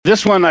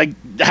This one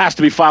has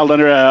to be filed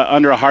under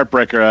a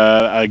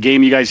heartbreaker, a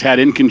game you guys had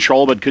in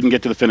control but couldn't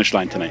get to the finish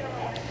line tonight.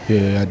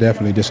 Yeah,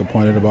 definitely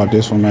disappointed about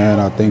this one, man.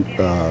 I think,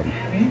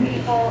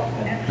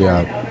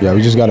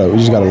 we just gotta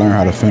learn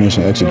how to finish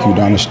and execute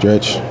down the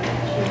stretch.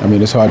 I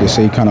mean, it's hard to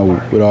say kind of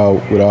what all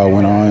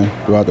went on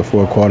throughout the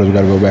four quarters. We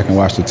got to go back and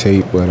watch the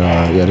tape, but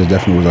this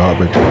definitely was a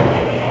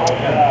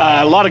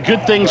heartbreaker. A lot of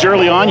good things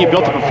early on. You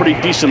built up a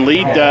pretty decent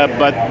lead,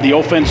 but the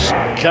offense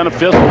kind of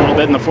fizzled a little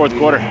bit in the fourth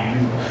quarter.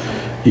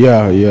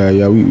 Yeah.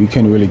 We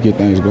couldn't really get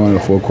things going in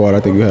the fourth quarter. I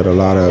think we had a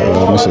lot of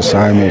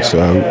misassignments.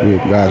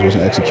 Guys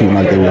wasn't executing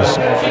like they was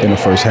in the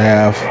first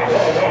half.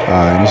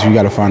 And we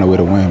got to find a way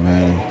to win,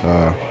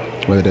 man.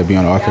 Whether that be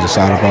on the offensive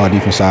side of the ball,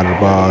 defensive side of the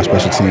ball,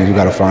 special teams, we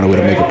got to find a way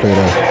to make a play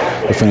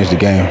to finish the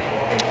game.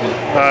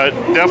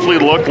 Definitely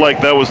looked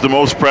like that was the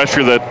most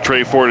pressure that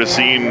Trey Ford has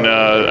seen,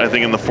 I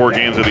think, in the 4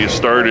 games that he has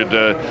started.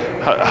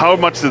 How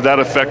much did that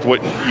affect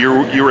what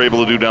you were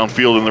able to do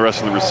downfield and the rest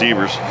of the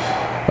receivers?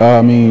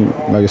 I mean,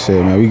 like I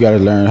said, man, we got to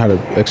learn how to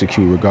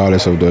execute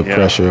regardless of the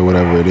pressure or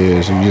whatever it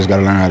is. We just got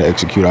to learn how to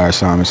execute our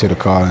assignments, hit a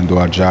call, and do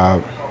our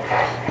job.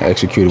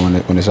 Execute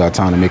it when it's our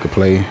time to make a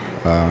play.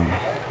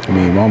 I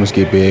mean, moments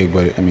get big,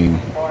 but I mean,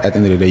 at the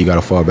end of the day, you got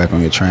to fall back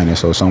on your training.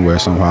 So somewhere,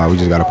 somehow, we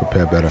just got to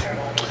prepare better.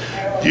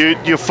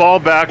 You fall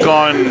back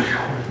on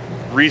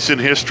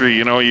recent history.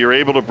 You know, you're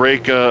able to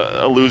break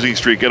a losing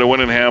streak, get a win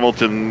in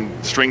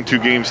Hamilton, string 2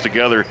 games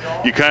together.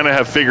 You kind of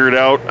have figured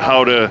out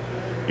how to,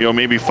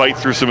 maybe fight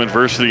through some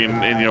adversity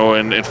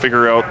and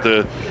figure out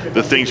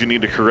the things you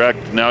need to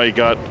correct. Now you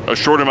got a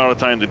short amount of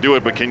time to do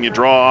it, but can you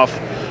draw off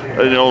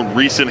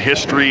recent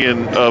history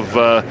and of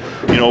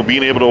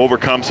being able to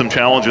overcome some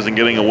challenges and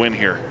getting a win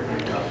here?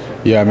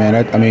 Yeah, man.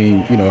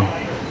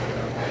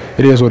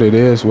 It is what it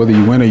is. Whether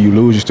you win or you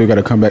lose, you still got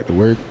to come back to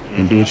work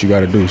and do what you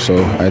got to do. So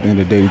at the end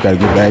of the day, we got to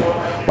get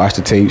back, watch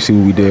the tape, see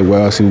what we did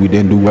well, see what we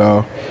didn't do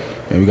well,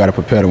 and we got to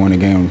prepare to win the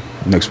game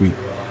next week.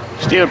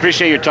 Steve,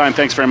 appreciate your time.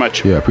 Thanks very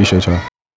much. Yeah, appreciate y'all.